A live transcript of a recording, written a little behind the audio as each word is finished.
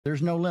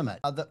There's no limit.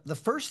 The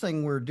first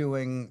thing we're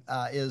doing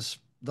is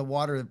the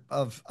water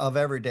of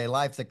everyday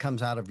life that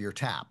comes out of your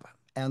tap.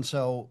 And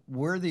so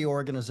we're the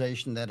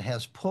organization that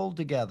has pulled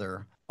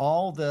together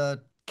all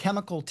the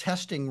chemical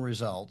testing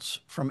results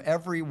from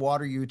every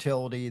water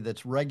utility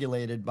that's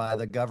regulated by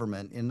the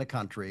government in the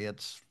country.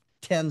 It's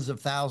tens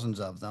of thousands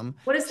of them.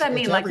 What does that It's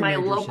mean? Like every my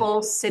major city.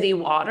 local city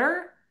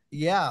water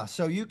Yeah,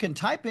 so you can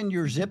type in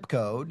your zip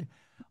code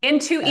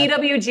into at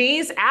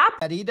EWG's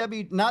app?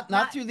 EW, not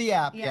Not, through the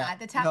app. Yeah, yeah,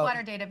 the tap no.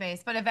 water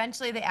database, but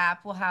eventually the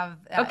app will have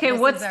Okay, this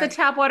is what's the our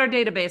tap water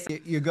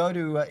database? You go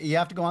to you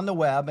have to go on the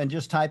web and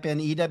just type in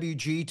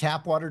EWG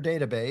tap water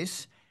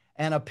database,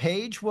 and a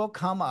page will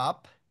come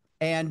up,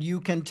 and you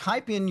can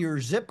type in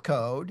your zip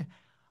code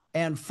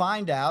and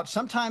find out.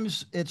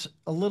 Sometimes it's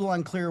a little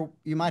unclear.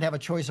 You might have a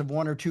choice of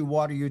one or two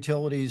water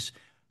utilities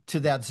to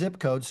that zip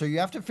code. So you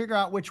have to figure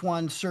out which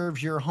one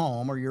serves your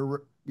home or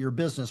your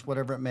business,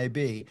 whatever it may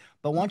be.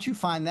 But once you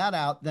find that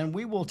out, then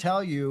we will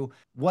tell you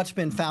what's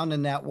been found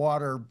in that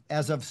water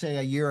as of, say,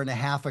 a year and a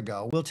half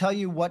ago. We'll tell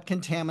you what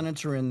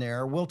contaminants are in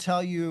there. We'll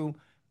tell you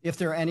if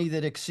there are any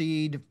that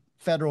exceed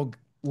federal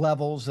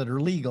levels that are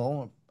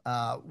legal.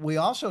 We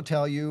also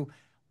tell you,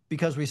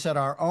 because we set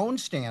our own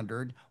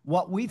standard,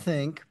 what we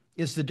think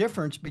is the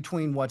difference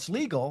between what's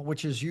legal,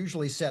 which is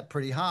usually set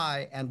pretty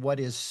high, and what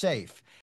is safe.